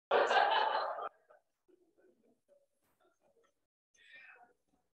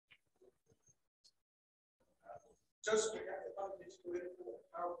Joseph, if I could get you in for a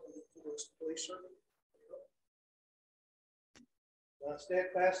powerful force, please, sir. The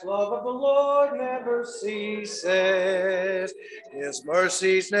steadfast love of the Lord never ceases. His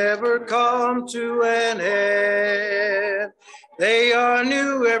mercies never come to an end. They are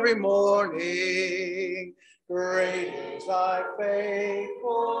new every morning. Great is thy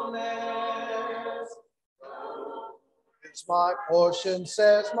faithfulness. It's my portion,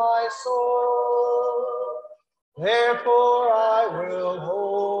 says my soul. Therefore I will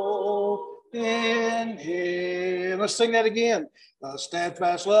hope in him. Let's sing that again. The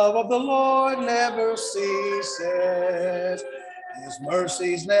steadfast love of the Lord never ceases. His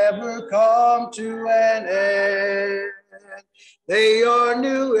mercies never come to an end. They are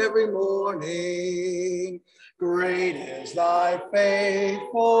new every morning. Great is thy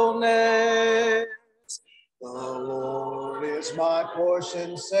faithfulness. The Lord is my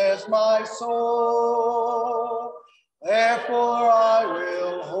portion, says my soul. Therefore I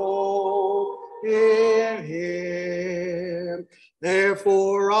will hope in him.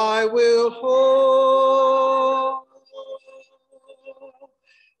 Therefore I will hope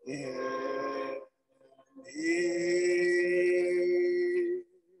in him.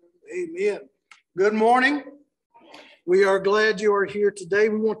 Amen. Good morning. We are glad you are here today.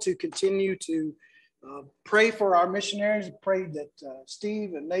 We want to continue to pray for our missionaries. Pray that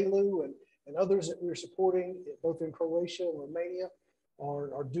Steve and Nelu and others that we're supporting, both in Croatia and Romania,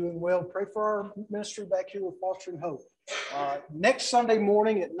 are doing well. Pray for our ministry back here with Fostering Hope. Next Sunday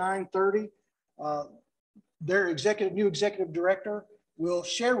morning at 9:30, their new executive director will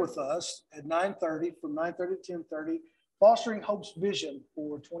share with us at 9:30, from 9:30 to 10:30, Fostering Hope's vision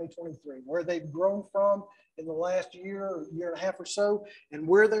for 2023, where they've grown from in the last year and a half or so, and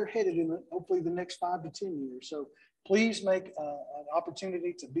where they're headed in hopefully the next 5 to 10 years. So please make an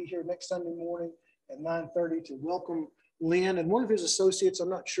opportunity to be here next Sunday morning at 9:30 to welcome Lynn and one of his associates. I'm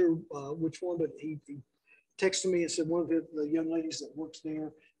not sure which one, but he texted me and said one of the young ladies that works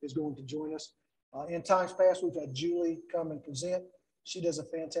there is going to join us. In times past, we've had Julie come and present. She does a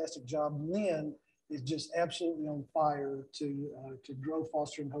fantastic job. Lynn is just absolutely on fire to grow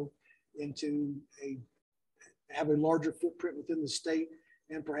Fostering Hope into have a larger footprint within the state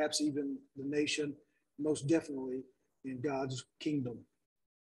and perhaps even the nation, most definitely in God's kingdom.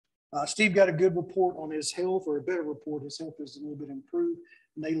 Steve got a good report on his health, or a better report. His health is a little bit improved.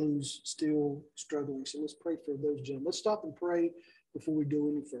 Nelu's still struggling. So let's pray for those gentlemen. Let's stop and pray before we go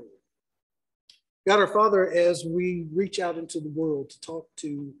any further. God our Father, as we reach out into the world to talk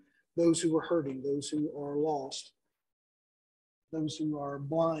to those who are hurting, those who are lost, those who are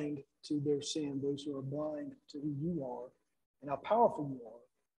blind to their sin, those who are blind to who you are and how powerful you are.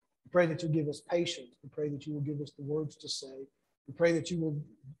 We pray that you give us patience. We pray that you will give us the words to say. We pray that you will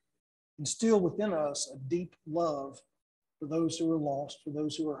instill within us a deep love for those who are lost, for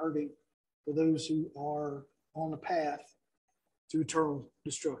those who are hurting, for those who are on the path to eternal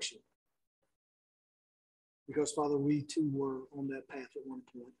destruction. Because, Father, we too were on that path at one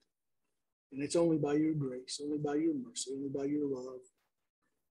point. And it's only by your grace, only by your mercy, only by your love,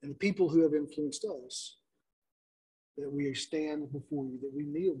 and the people who have influenced us that we stand before you, that we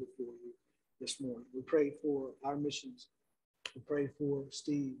kneel before you this morning. We pray for our missions. We pray for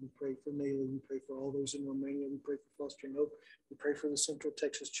Steve. We pray for Nelu. We pray for all those in Romania. We pray for Fostering Hope. We pray for the Central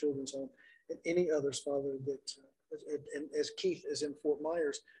Texas Children's Home and any others, Father, that, and as Keith is in Fort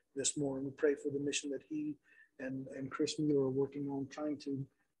Myers this morning, we pray for the mission that he and Chris Mueller are working on, trying to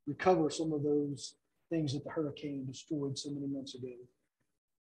recover some of those things that the hurricane destroyed so many months ago.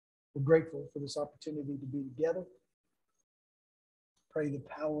 We're grateful for this opportunity to be together. Pray the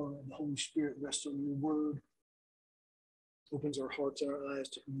power of the Holy Spirit rests on your word, opens our hearts and our eyes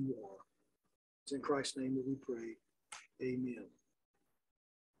to who you are. It's in Christ's name that we pray. Amen.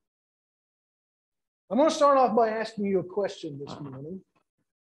 I'm going to start off by asking you a question this morning.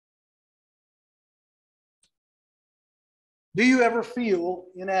 Do you ever feel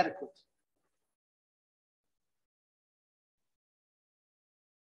inadequate?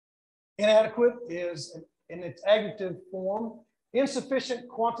 Inadequate is, in its adjective form, insufficient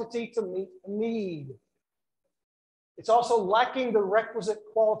quantity to meet a need. It's also lacking the requisite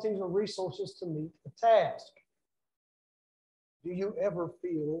qualities or resources to meet a task. Do you ever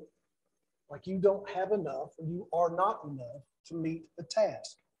feel like you don't have enough, or you are not enough to meet a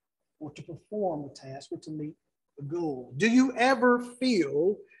task, or to perform a task, or to meet a goal? Do you ever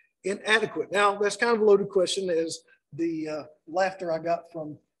feel inadequate? Now, that's kind of a loaded question, as the laughter I got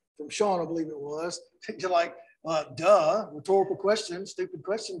from Sean, I believe it was. You're like, duh, rhetorical question, stupid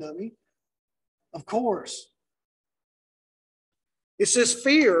question, dummy. Of course. It's this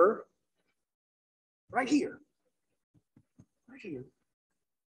fear right here here.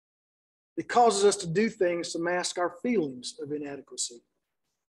 It causes us to do things to mask our feelings of inadequacy.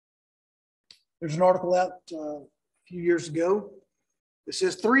 There's an article out a few years ago that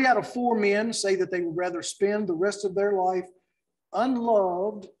says 3 out of 4 men say that they would rather spend the rest of their life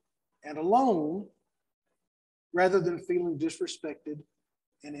unloved and alone rather than feeling disrespected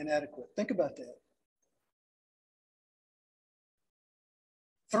and inadequate. Think about that.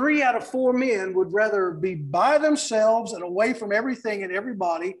 3 out of 4 men would rather be by themselves and away from everything and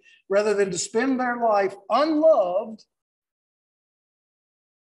everybody rather than to spend their life unloved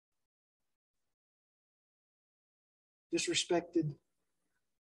disrespected,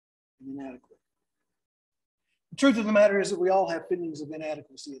 and inadequate. The truth of the matter is that we all have feelings of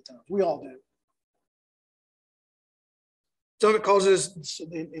inadequacy at times. We all do. Some of it causes,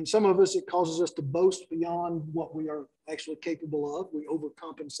 in some of us, it causes us to boast beyond what we are actually capable of. We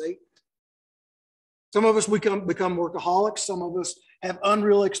overcompensate. Some of us become workaholics. Some of us have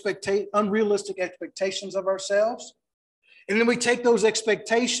unrealistic expectations of ourselves. And then we take those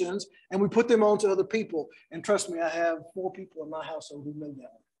expectations and we put them onto other people. And trust me, I have 4 people in my household who know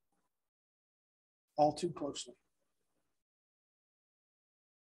that all too closely.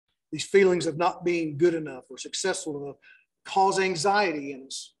 These feelings of not being good enough or successful enough cause anxiety in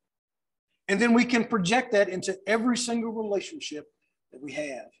us. And then we can project that into every single relationship that we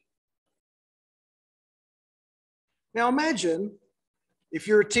have. Now imagine if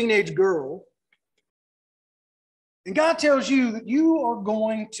you're a teenage girl and God tells you that you are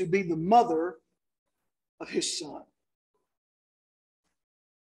going to be the mother of his son.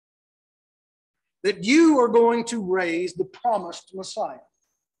 That you are going to raise the promised Messiah.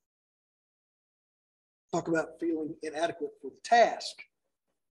 Talk about feeling inadequate for the task.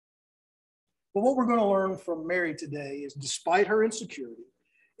 But what we're going to learn from Mary today is despite her insecurity,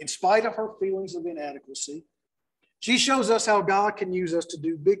 in spite of her feelings of inadequacy, she shows us how God can use us to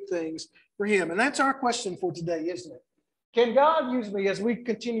do big things for him. And that's our question for today, isn't it? Can God use me as we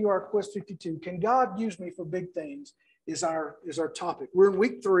continue our Quest 52? Can God use me for big things is our topic. We're in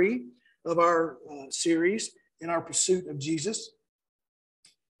week 3 of our series in our pursuit of Jesus.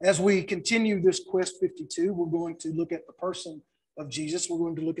 As we continue this Quest 52, we're going to look at the person of Jesus. We're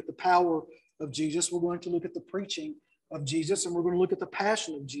going to look at the power of Jesus. We're going to look at the preaching of Jesus. And we're going to look at the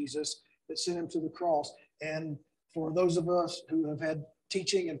passion of Jesus that sent him to the cross. And for those of us who have had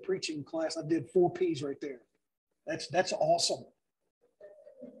teaching and preaching class, I did 4 P's right there. That's awesome.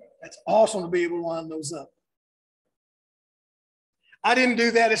 That's awesome to be able to line those up. I didn't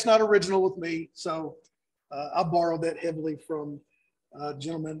do that. It's not original with me. So I borrowed that heavily from a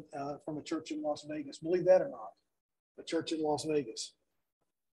gentleman from a church in Las Vegas. Believe that or not, a church in Las Vegas.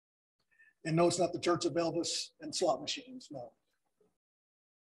 And no, it's not the church of Elvis and slot machines. No.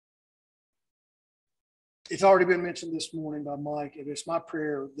 It's already been mentioned this morning by Mike, and it's my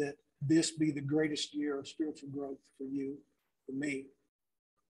prayer that this be the greatest year of spiritual growth for you, for me.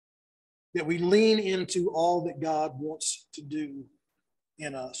 That we lean into all that God wants to do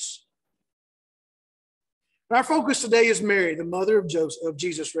in us. And our focus today is Mary, the mother of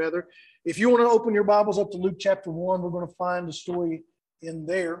Jesus. If you want to open your Bibles up to Luke chapter 1, we're going to find the story in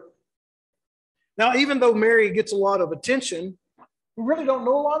there. Now, even though Mary gets a lot of attention, we really don't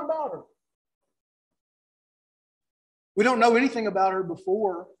know a lot about her. We don't know anything about her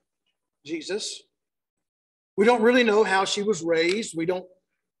before Jesus. We don't really know how she was raised. We don't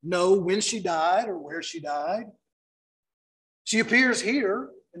know when she died or where she died. She appears here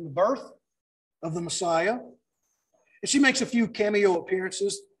in the birth of the Messiah. And she makes a few cameo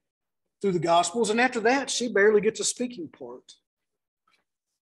appearances through the Gospels. And after that, she barely gets a speaking part.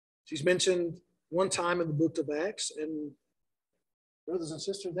 She's mentioned one time in the book of Acts. And brothers and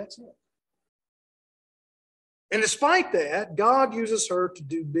sisters, that's it. And despite that, God uses her to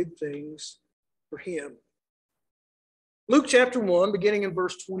do big things for him. Luke chapter 1, beginning in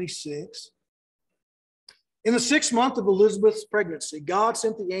verse 26. In the 6th month of Elizabeth's pregnancy, God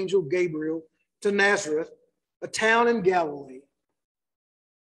sent the angel Gabriel to Nazareth, a town in Galilee.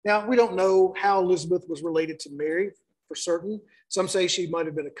 Now, we don't know how Elizabeth was related to Mary for certain. Some say she might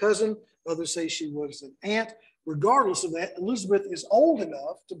have been a cousin. Others say she was an aunt. Regardless of that, Elizabeth is old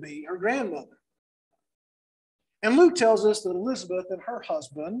enough to be her grandmother. And Luke tells us that Elizabeth and her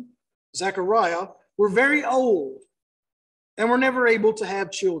husband, Zechariah, were very old and were never able to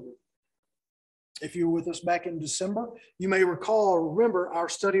have children. If you were with us back in December, you may recall or remember our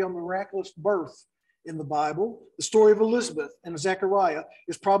study on the miraculous birth in the Bible. The story of Elizabeth and Zechariah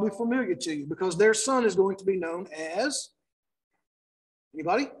is probably familiar to you because their son is going to be known as,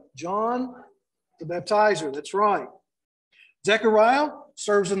 anybody? John the Baptizer. That's right. Zechariah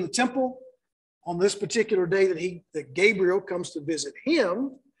serves in the temple. On this particular day that Gabriel comes to visit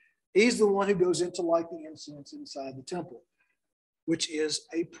him, he's the one who goes in to light the incense inside the temple, which is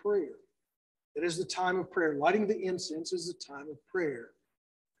a prayer. It is the time of prayer. Lighting the incense is the time of prayer.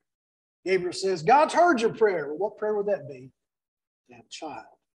 Gabriel says, God's heard your prayer. Well, what prayer would that be? To have a child.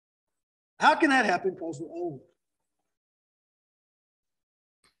 How can that happen? Because we're old.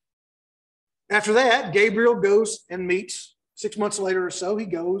 After that, Gabriel goes and meets, 6 months later or so, he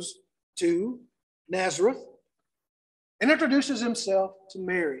goes to Nazareth and introduces himself to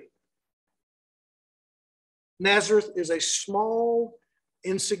Mary. Nazareth is a small,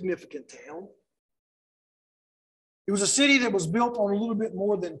 insignificant town. It was a city that was built on a little bit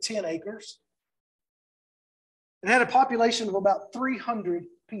more than 10 acres. It had a population of about 300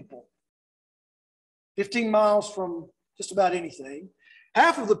 people, 15 miles from just about anything.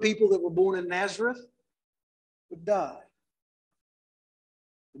 Half of the people that were born in Nazareth would die.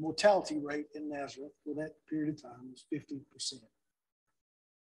 The mortality rate in Nazareth for that period of time was 50%.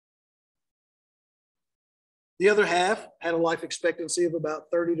 The other half had a life expectancy of about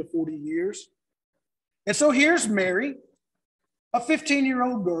 30 to 40 years. And so here's Mary, a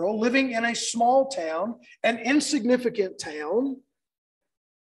 15-year-old girl living in a small town, an insignificant town.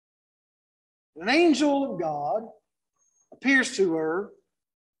 An angel of God appears to her,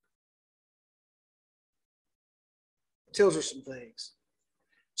 tells her some things.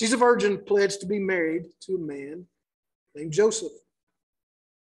 She's a virgin pledged to be married to a man named Joseph,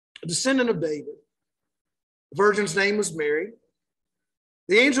 a descendant of David. The virgin's name was Mary.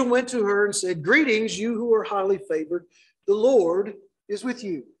 The angel went to her and said, "Greetings, you who are highly favored. The Lord is with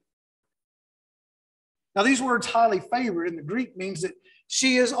you." Now, these words highly favored in the Greek means that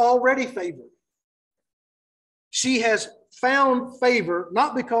she is already favored. She has found favor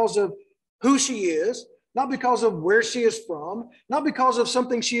not because of who she is, not because of where she is from, not because of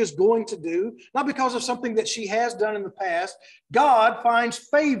something she is going to do, not because of something that she has done in the past. God finds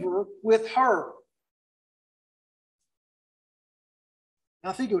favor with her.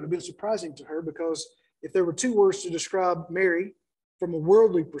 I think it would have been surprising to her because if there were two words to describe Mary from a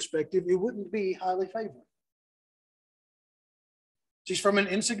worldly perspective, it wouldn't be highly favored. She's from an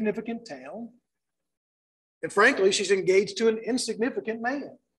insignificant town. And frankly, she's engaged to an insignificant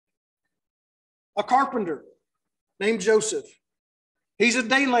man, a carpenter named Joseph. He's a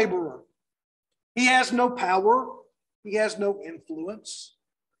day laborer. He has no power. He has no influence.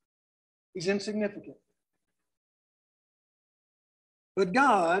 He's insignificant. But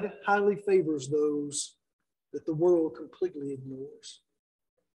God highly favors those that the world completely ignores.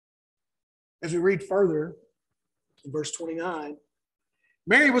 As we read further in verse 29,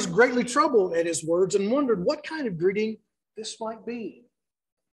 Mary was greatly troubled at his words and wondered what kind of greeting this might be.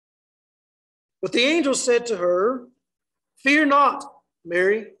 But the angel said to her, "Fear not,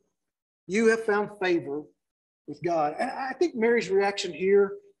 Mary, you have found favor with God." And I think Mary's reaction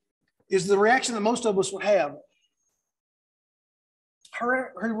here is the reaction that most of us would have.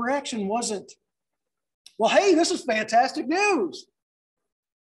 Her reaction wasn't, "Well, hey, this is fantastic news.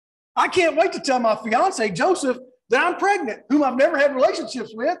 I can't wait to tell my fiance, Joseph, that I'm pregnant, whom I've never had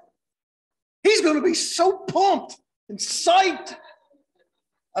relationships with. He's going to be so pumped and psyched."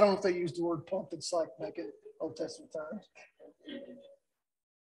 I don't know if they used the word pumped and psyched back in Old Testament times.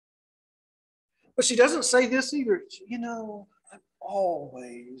 But she doesn't say this either. You know, I've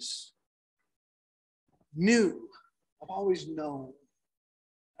always known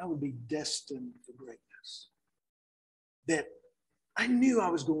I would be destined for greatness. That I knew I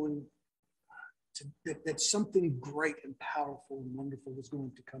was going to, that something great and powerful and wonderful was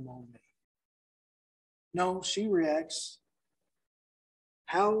going to come on me. No, she reacts,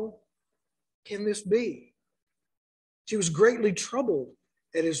 "How can this be?" She was greatly troubled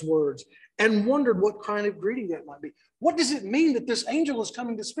at his words and wondered what kind of greeting that might be. What does it mean that this angel is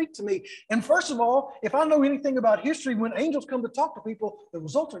coming to speak to me? And first of all, if I know anything about history, when angels come to talk to people, the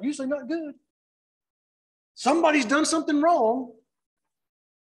results are usually not good. Somebody's done something wrong.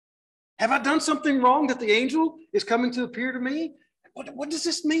 Have I done something wrong that the angel is coming to appear to me? What does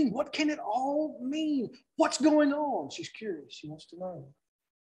this mean? What can it all mean? What's going on? She's curious. She wants to know.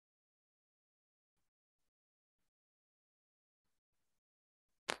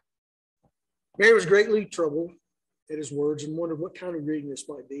 Mary was greatly troubled at his words and wondered what kind of greeting this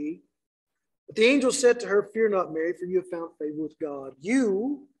might be. But the angel said to her, "Fear not, Mary, for you have found favor with God.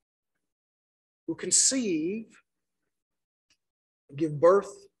 You will conceive and give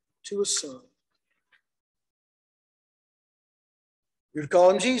birth to a son. You're to call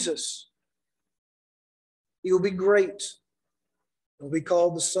him Jesus. He will be great. He will be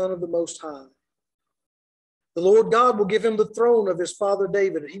called the Son of the Most High. The Lord God will give him the throne of his father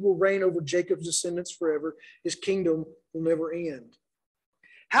David, and he will reign over Jacob's descendants forever. His kingdom will never end.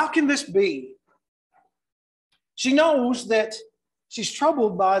 How can this be? She knows that she's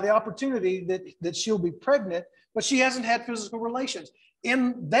troubled by the opportunity that she'll be pregnant, but she hasn't had physical relations.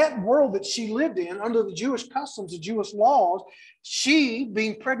 In that world that she lived in, under the Jewish customs, the Jewish laws, she,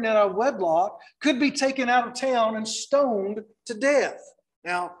 being pregnant out of wedlock, could be taken out of town and stoned to death.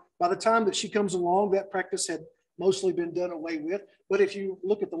 Now, by the time that she comes along, that practice had mostly been done away with. But if you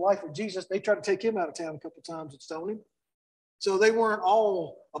look at the life of Jesus, they tried to take him out of town a couple of times and stone him. So they weren't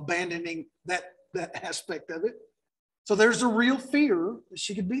all abandoning that aspect of it. So there's a real fear that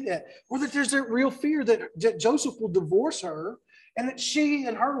she could be that. Or that there's a real fear that Joseph will divorce her and that she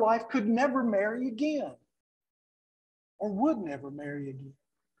in her life could never marry again. Or would never marry again.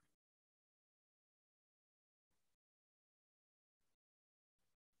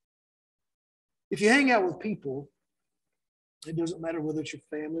 If you hang out with people, it doesn't matter whether it's your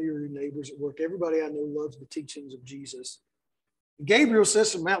family or your neighbors at work. Everybody I know loves the teachings of Jesus. Gabriel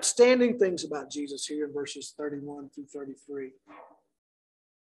says some outstanding things about Jesus here in verses 31 through 33.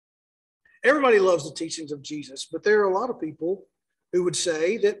 Everybody loves the teachings of Jesus, but there are a lot of people who would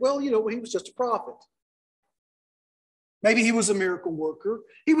say that, well, he was just a prophet. Maybe he was a miracle worker.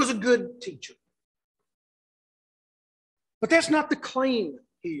 He was a good teacher. But that's not the claim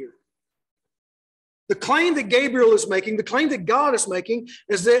here. The claim that Gabriel is making, the claim that God is making,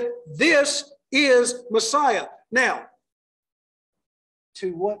 is that this is Messiah. Now,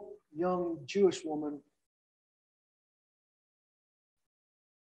 to what young Jewish woman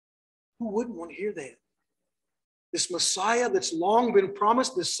who wouldn't want to hear that? This Messiah that's long been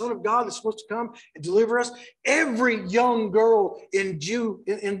promised, this Son of God that's supposed to come and deliver us. Every young girl in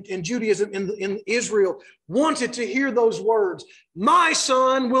Judaism, in Israel, wanted to hear those words. My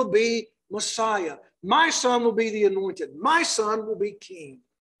son will be Messiah. My son will be the anointed. My son will be king.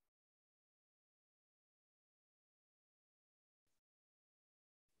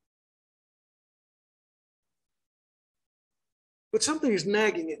 But something is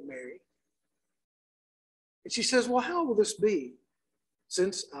nagging at Mary. And she says, well, how will this be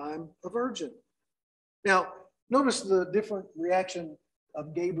since I'm a virgin? Now, notice the different reaction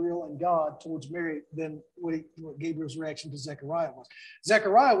of Gabriel and God towards Mary than what Gabriel's reaction to Zechariah was.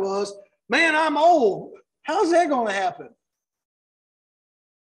 Zechariah was, man, I'm old. How's that going to happen?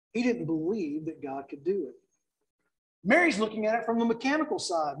 He didn't believe that God could do it. Mary's looking at it from the mechanical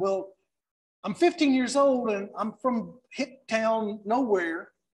side. Well, I'm 15 years old and I'm from hick town nowhere.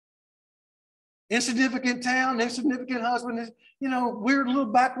 Insignificant town, insignificant husband. Weird little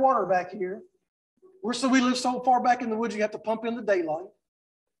backwater back here. We live so far back in the woods, you have to pump in the daylight.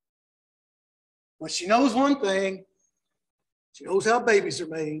 But she knows one thing. She knows how babies are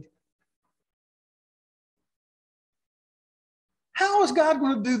made. How is God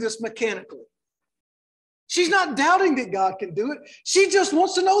going to do this mechanically? She's not doubting that God can do it. She just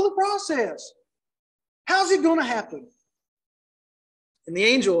wants to know the process. How's it going to happen? And the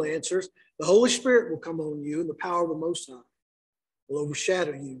angel answers, the Holy Spirit will come on you, and the power of the Most High will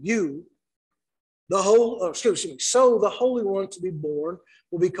overshadow you. So the Holy One to be born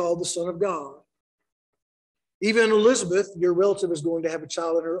will be called the Son of God. Even Elizabeth, your relative, is going to have a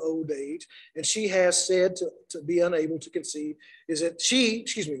child in her old age, and she has said to be unable to conceive, and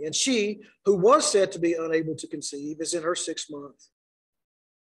she who was said to be unable to conceive is in her 6th month.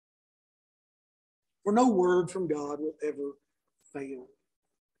 For no word from God will ever fail.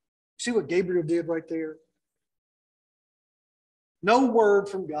 See what Gabriel did right there? No word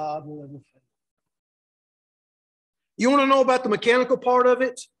from God will ever fail. You want to know about the mechanical part of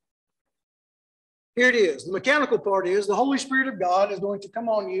it? Here it is. The mechanical part is the Holy Spirit of God is going to come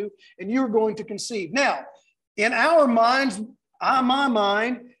on you and you're going to conceive. Now, in our minds, my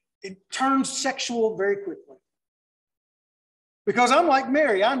mind, it turns sexual very quickly. Because I'm like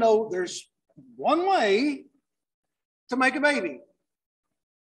Mary. I know there's one way to make a baby.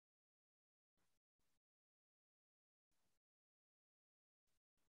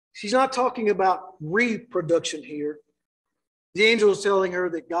 She's not talking about reproduction here. The angel is telling her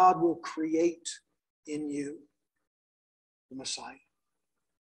that God will create in you the Messiah.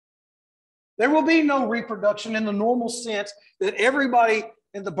 There will be no reproduction in the normal sense that everybody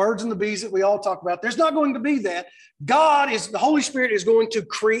and the birds and the bees that we all talk about. There's not going to be that. The Holy Spirit is going to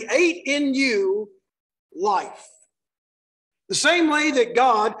create in you life. The same way that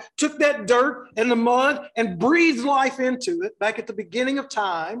God took that dirt and the mud and breathed life into it back at the beginning of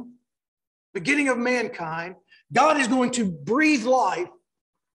time, beginning of mankind, God is going to breathe life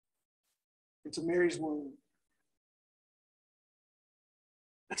into Mary's womb.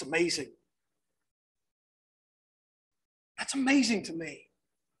 That's amazing. That's amazing to me.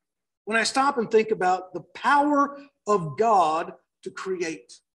 When I stop and think about the power of God to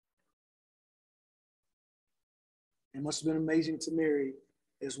create. It must have been amazing to Mary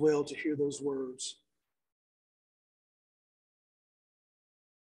as well to hear those words.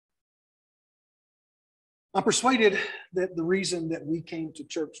 I'm persuaded that the reason that we came to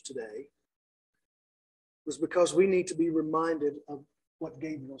church today was because we need to be reminded of what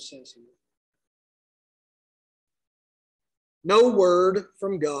Gabriel says here. No word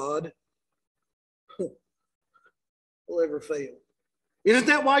from God will ever fail. Isn't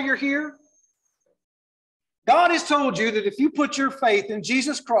that why you're here? God has told you that if you put your faith in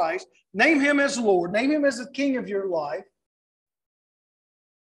Jesus Christ, name him as Lord, name him as the King of your life,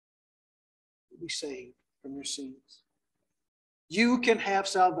 you'll be saved from your sins. You can have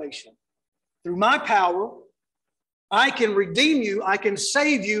salvation. Through my power, I can redeem you. I can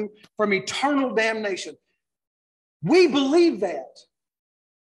save you from eternal damnation. We believe that.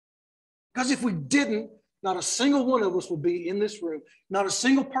 Because if we didn't, not a single one of us would be in this room. Not a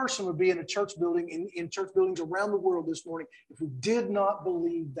single person would be in a church building, in church buildings around the world this morning, if we did not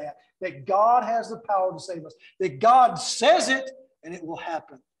believe that God has the power to save us, that God says it and it will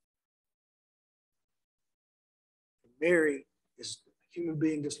happen. Mary is a human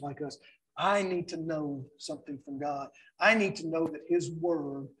being just like us. I need to know something from God. I need to know that his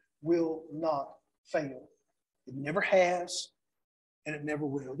word will not fail. It never has, and it never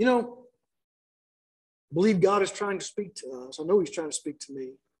will. You know, I believe God is trying to speak to us. I know he's trying to speak to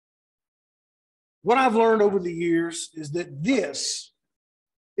me. What I've learned over the years is that this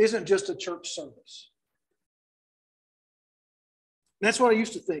isn't just a church service. And that's what I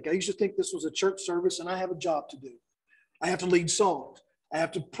used to think. I used to think this was a church service and I have a job to do. I have to lead songs. I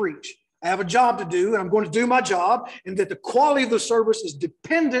have to preach. I have a job to do, and I'm going to do my job, and that the quality of the service is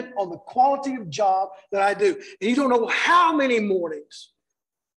dependent on the quality of job that I do. And you don't know how many mornings,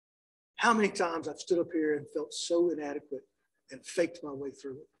 how many times I've stood up here and felt so inadequate and faked my way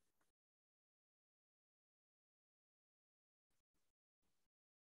through it.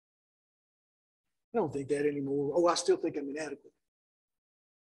 I don't think that anymore. Oh, I still think I'm inadequate.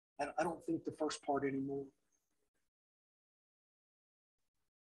 I don't think the first part anymore.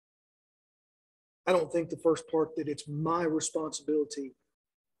 I don't think the first part that it's my responsibility,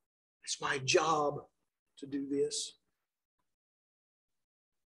 it's my job to do this.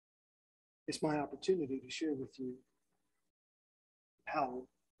 It's my opportunity to share with you the power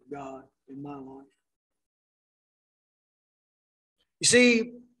of God in my life. You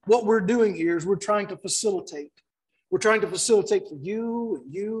see, what we're doing here is we're trying to facilitate. We're trying to facilitate for you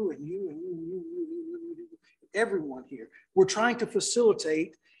and you and you and you, everyone here. We're trying to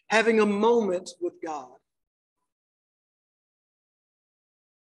facilitate having a moment with God.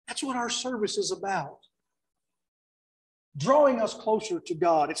 That's what our service is about. Drawing us closer to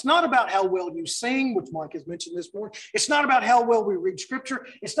God. It's not about how well you sing, which Mike has mentioned this morning. It's not about how well we read Scripture.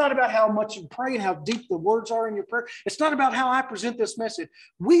 It's not about how much you pray and how deep the words are in your prayer. It's not about how I present this message.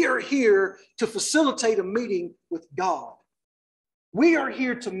 We are here to facilitate a meeting with God. We are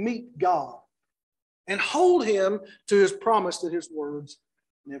here to meet God and hold him to his promise that his words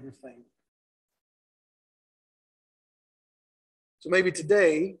never fail. So maybe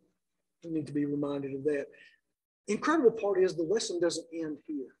today we need to be reminded of that. The incredible part is the lesson doesn't end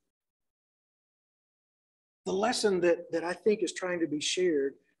here. The lesson that I think is trying to be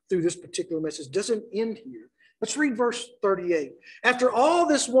shared through this particular message doesn't end here. Let's read verse 38. After all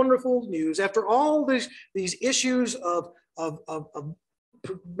this wonderful news, after all these issues of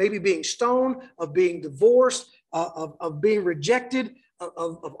maybe being stoned, of being divorced, of being rejected,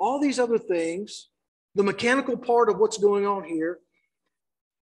 of all these other things, the mechanical part of what's going on here,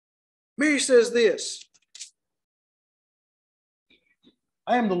 Mary says this: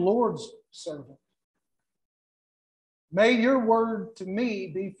 I am the Lord's servant. May your word to me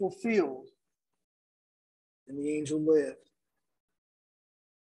be fulfilled. And the angel left.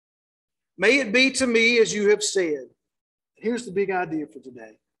 May it be to me as you have said. Here's the big idea for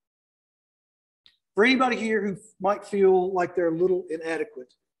today. For anybody here who might feel like they're a little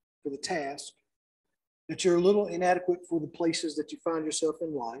inadequate for the task, that you're a little inadequate for the places that you find yourself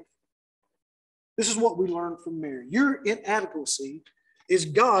in life, this is what we learned from Mary. Your inadequacy is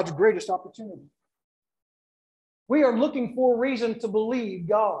God's greatest opportunity. We are looking for a reason to believe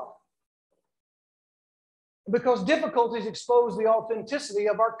God, because difficulties expose the authenticity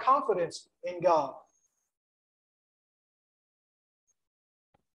of our confidence in God.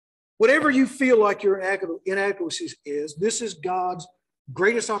 Whatever you feel like your inadequacy is, this is God's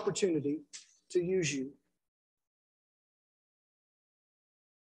greatest opportunity to use you.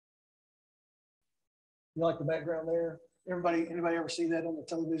 You like the background there? Anybody ever see that on the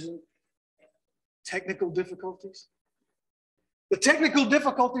television? Technical difficulties. The technical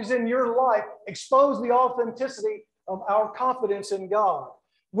difficulties in your life expose the authenticity of our confidence in God.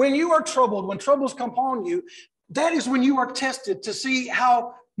 When you are troubled, when troubles come upon you, that is when you are tested to see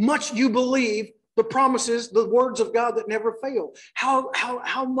how much you believe the promises, the words of God that never fail.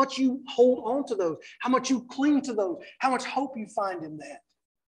 How much you hold on to those, how much you cling to those, how much hope you find in that.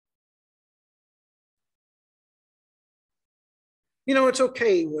 You know, it's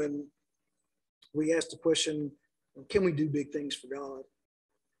okay when we ask the question, can we do big things for God?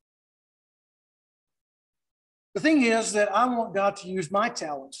 The thing is that I want God to use my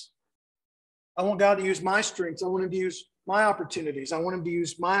talents. I want God to use my strengths. I want him to use my opportunities. I want him to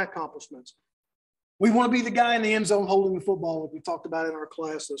use my accomplishments. We want to be the guy in the end zone holding the football, like we talked about in our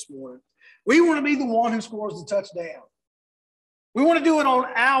class this morning. We want to be the one who scores the touchdown. We want to do it on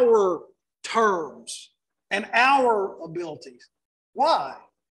our terms and our abilities. Why?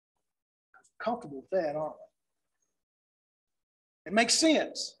 Because we're comfortable with that, aren't we? It makes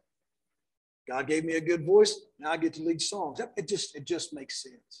sense. God gave me a good voice. Now I get to lead songs. It just makes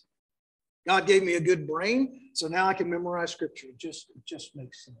sense. God gave me a good brain, so now I can memorize scripture. It just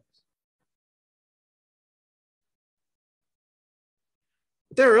makes sense.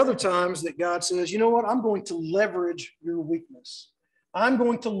 But there are other times that God says, you know what? I'm going to leverage your weakness. I'm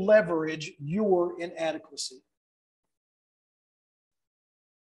going to leverage your inadequacy,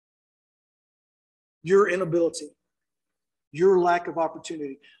 your inability, your lack of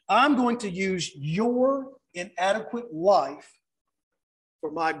opportunity. I'm going to use your inadequate life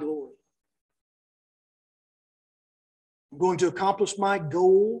for my glory. I'm going to accomplish my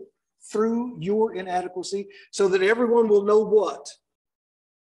goal through your inadequacy so that everyone will know what?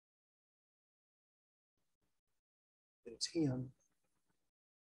 That it's him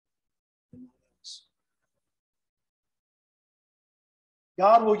and not else.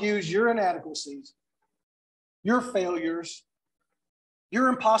 God will use your inadequacies, your failures, your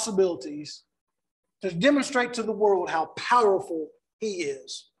impossibilities to demonstrate to the world how powerful he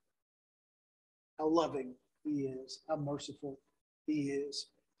is, how loving he is, how merciful he is,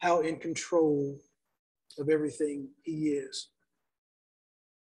 how in control of everything he is.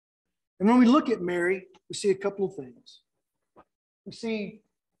 And when we look at Mary, we see a couple of things. We see,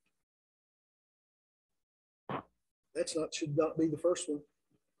 should not be the first one.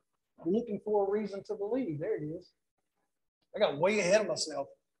 I'm looking for a reason to believe. There it is. I got way ahead of myself.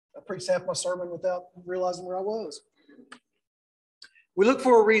 I preached half my sermon without realizing where I was. We look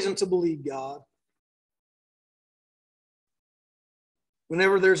for a reason to believe God.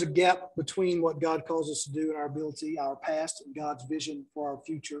 Whenever there's a gap between what God calls us to do and our ability, our past and God's vision for our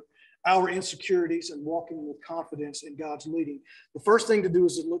future, our insecurities and walking with confidence in God's leading, the first thing to do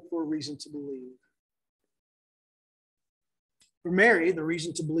is to look for a reason to believe. For Mary, the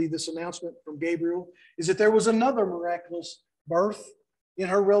reason to believe this announcement from Gabriel is that there was another miraculous birth in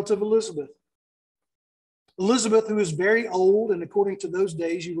her relative Elizabeth. Elizabeth, who is very old, and according to those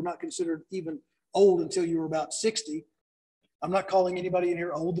days, you were not considered even old until you were about 60. I'm not calling anybody in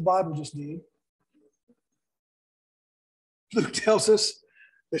here old. The Bible just did. Luke tells us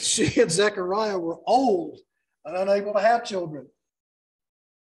that she and Zechariah were old and unable to have children.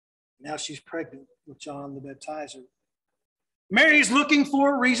 Now she's pregnant with John the Baptizer. Mary's looking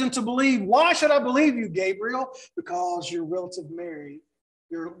for a reason to believe. Why should I believe you, Gabriel? Because your relative Mary,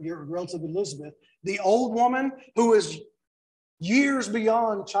 your relative Elizabeth, the old woman who is years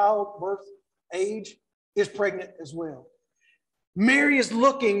beyond childbirth age, is pregnant as well. Mary is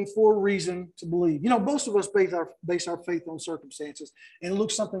looking for a reason to believe. You know, most of us base our faith on circumstances, and it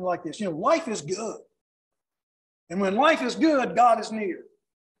looks something like this. You know, life is good. And when life is good, God is near.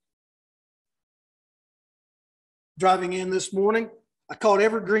 Driving in this morning, I caught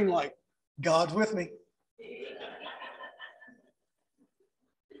every green light. God's with me.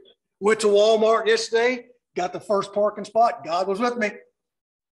 Went to Walmart yesterday, got the first parking spot. God was with me.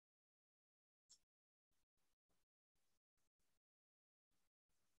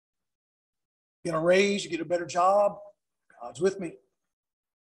 Get a raise, you get a better job. God's with me.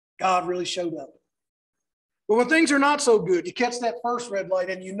 God really showed up. But when things are not so good, you catch that first red light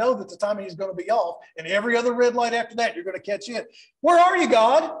and you know that the timing is going to be off, and every other red light after that, you're going to catch it. Where are you,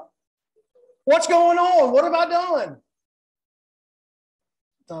 God? What's going on? What have I done?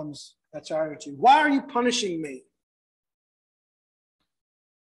 Sometimes that's our attitude. Why are you punishing me?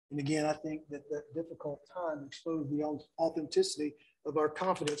 And again, I think that difficult time exposed the authenticity of our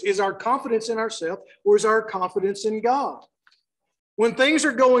confidence. Is our confidence in ourselves, or is our confidence in God? When things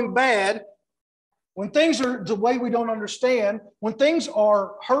are going bad, when things are the way we don't understand, when things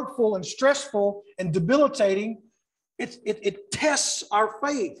are hurtful and stressful and debilitating, It tests our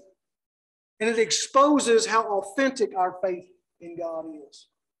faith, and it exposes how authentic our faith in God is.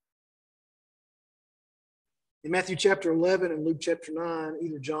 In Matthew chapter 11 and Luke chapter 9,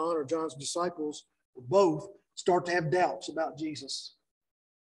 either John or John's disciples, or both, start to have doubts about Jesus.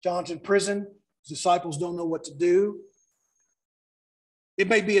 John's in prison. His disciples don't know what to do. It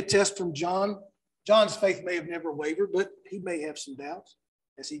may be a test from John. John's faith may have never wavered, but he may have some doubts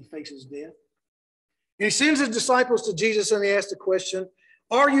as he faces death. And he sends his disciples to Jesus and they ask the question,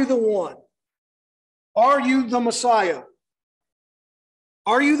 are you the one? Are you the Messiah?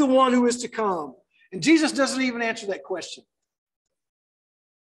 Are you the one who is to come? And Jesus doesn't even answer that question.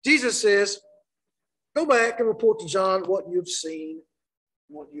 Jesus says, go back and report to John what you've seen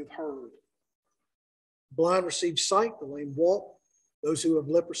and what you've heard. The blind receive sight, the lame walk, those who have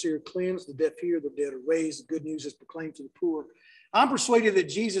leprosy are cleansed, the deaf hear, the dead are raised, the good news is proclaimed to the poor. I'm persuaded that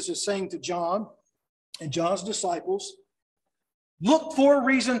Jesus is saying to John and John's disciples, look for a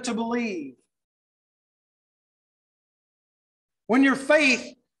reason to believe. When your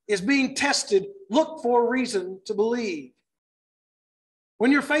faith is being tested, look for a reason to believe.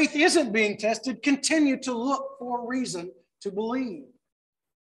 When your faith isn't being tested, continue to look for a reason to believe.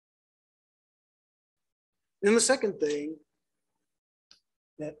 And the second thing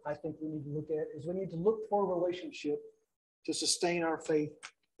that I think we need to look at is we need to look for a relationship to sustain our faith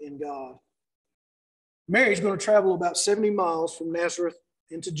in God. Mary's going to travel about 70 miles from Nazareth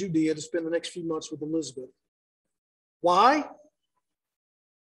into Judea to spend the next few months with Elizabeth. Why?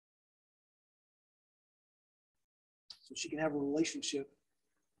 So she can have a relationship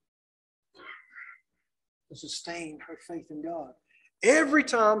to sustain her faith in God. Every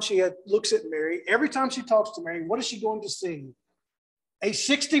time she looks at Mary, every time she talks to Mary, what is she going to see? A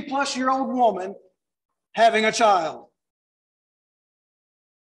 60-plus-year-old woman having a child.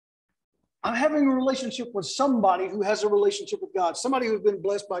 I'm having a relationship with somebody who has a relationship with God, somebody who's been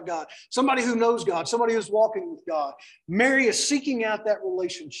blessed by God, somebody who knows God, somebody who's walking with God. Mary is seeking out that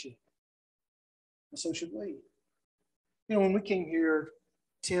relationship. And so should we. You know, when we came here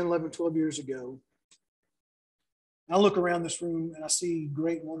 10, 11, 12 years ago, I look around this room and I see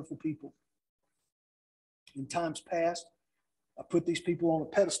great, wonderful people. In times past, I put these people on a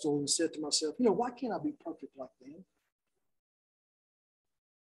pedestal and said to myself, you know, why can't I be perfect like them?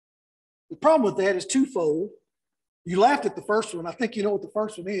 The problem with that is twofold. You laughed at the first one. I think you know what the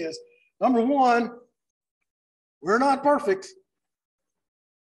first one is. Number one, we're not perfect.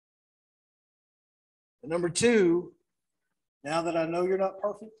 And number two, now that I know you're not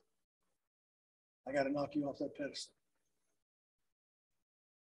perfect, I got to knock you off that pedestal.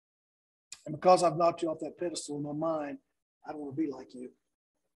 And because I've knocked you off that pedestal in my mind, I don't want to be like you.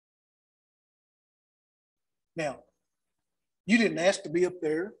 Now, you didn't ask to be up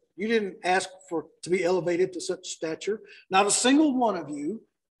there. You didn't ask to be elevated to such stature. Not a single one of you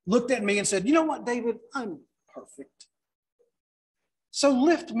looked at me and said, you know what, David, I'm perfect. So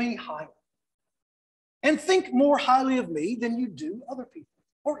lift me higher and think more highly of me than you do other people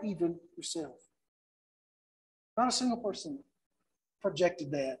or even yourself. Not a single person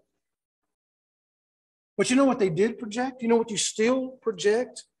projected that. But you know what they did project? You know what you still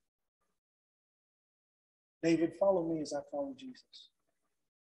project? David, follow me as I follow Jesus.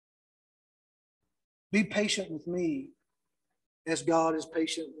 Be patient with me as God is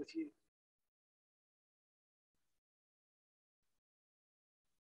patient with you.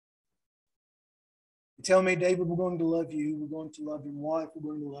 You tell me, David, we're going to love you. We're going to love your wife.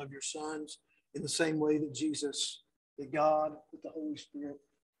 We're going to love your sons in the same way that Jesus, that God, with the Holy Spirit,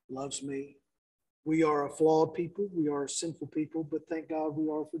 loves me. We are a flawed people. We are a sinful people, but thank God we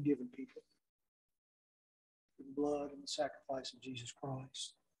are a forgiven people. The blood and the sacrifice of Jesus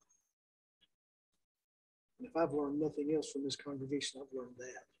Christ. And if I've learned nothing else from this congregation, I've learned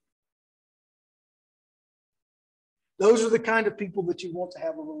that. Those are the kind of people that you want to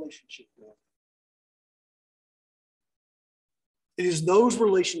have a relationship with. It is those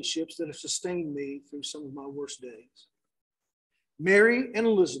relationships that have sustained me through some of my worst days. Mary and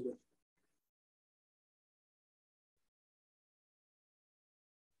Elizabeth.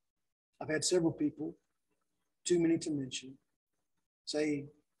 I've had several people, too many to mention, say,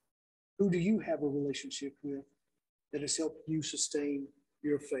 who do you have a relationship with that has helped you sustain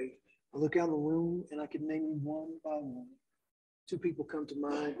your faith? I look out the room and I can name you one by one. 2 people come to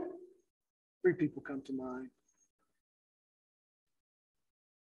mind. 3 people come to mind.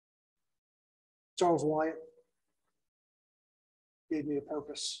 Charles Wyatt gave me a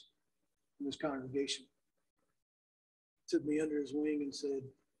purpose in this congregation. Took me under his wing and said,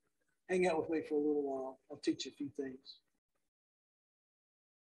 hang out with me for a little while. I'll teach you a few things.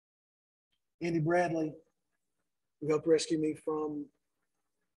 Andy Bradley who helped rescue me from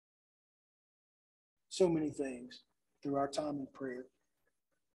so many things through our time in prayer.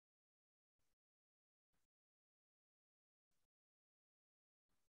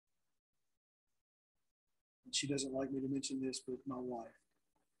 And she doesn't like me to mention this, but my wife.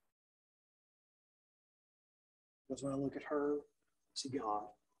 Because when I look at her, I see God.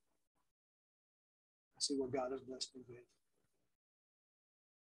 I see what God has blessed me with.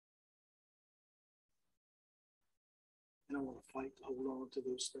 And I want to fight to hold on to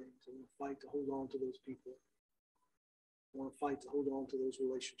those things. I want to fight to hold on to those people. I want to fight to hold on to those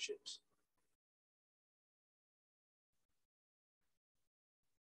relationships.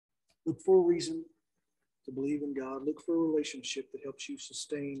 Look for a reason to believe in God. Look for a relationship that helps you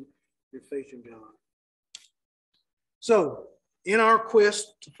sustain your faith in God. So, in our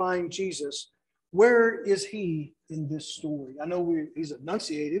quest to find Jesus, where is he in this story? I know he's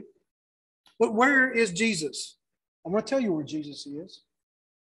enunciated, but where is Jesus? I'm going to tell you where Jesus is.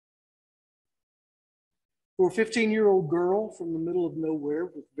 For a 15-year-old girl from the middle of nowhere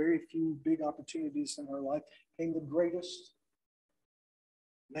with very few big opportunities in her life came the greatest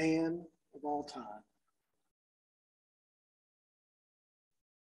man of all time.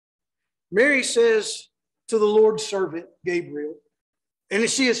 Mary says to the Lord's servant, Gabriel, and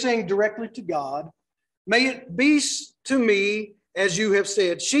she is saying directly to God, may it be to me as you have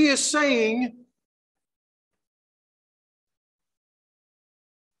said. She is saying,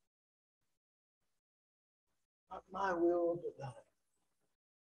 not my will, but thine.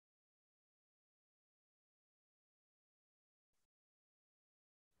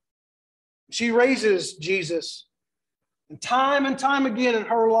 She raises Jesus, and time again in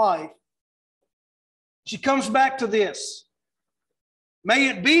her life, she comes back to this. May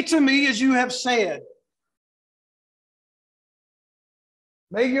it be to me as you have said.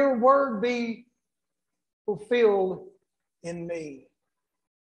 May your word be fulfilled in me.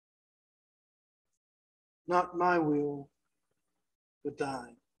 Not my will, but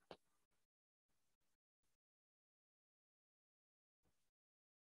thine.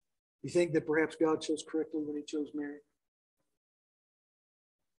 You think that perhaps God chose correctly when he chose Mary?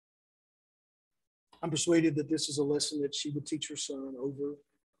 I'm persuaded that this is a lesson that she would teach her son over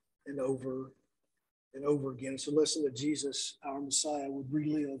and over and over again. It's a lesson that Jesus, our Messiah, would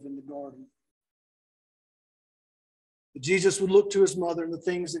relive in the garden. That Jesus would look to his mother and the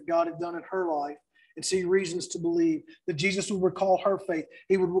things that God had done in her life and see reasons to believe. That Jesus would recall her faith.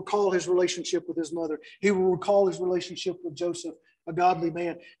 He would recall his relationship with his mother. He would recall his relationship with Joseph, a godly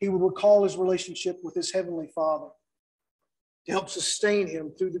man. He would recall his relationship with his heavenly Father to help sustain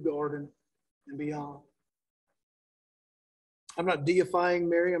him through the garden and beyond. I'm not deifying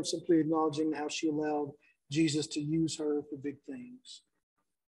Mary. I'm simply acknowledging how she allowed Jesus to use her for big things.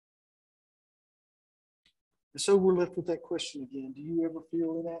 And so we're left with that question again. Do you ever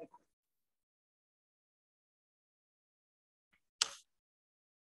feel inadequate?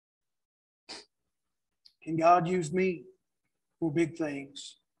 Can God use me for big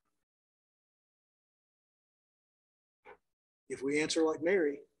things? If we answer like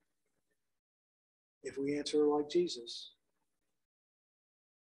Mary, if we answer like Jesus,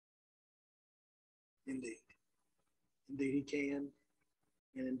 indeed. Indeed he can,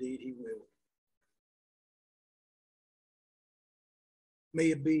 and indeed he will.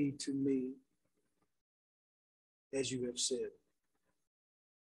 May it be to me as you have said.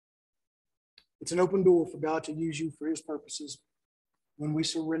 It's an open door for God to use you for his purposes when we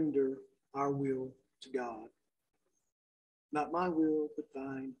surrender our will to God. Not my will, but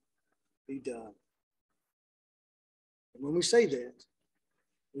thine be done. And when we say that,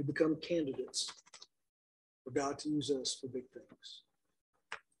 we become candidates for God to use us for big things.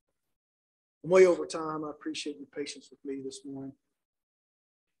 I'm way over time. I appreciate your patience with me this morning.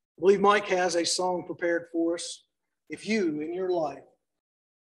 I believe Mike has a song prepared for us. If you, in your life,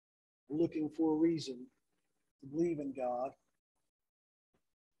 are looking for a reason to believe in God,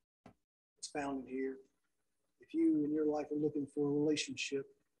 it's found in here. If you, in your life, are looking for a relationship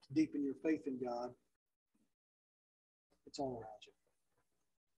to deepen your faith in God, it's all around you.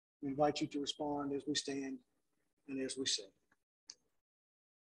 We invite you to respond as we stand and as we sing.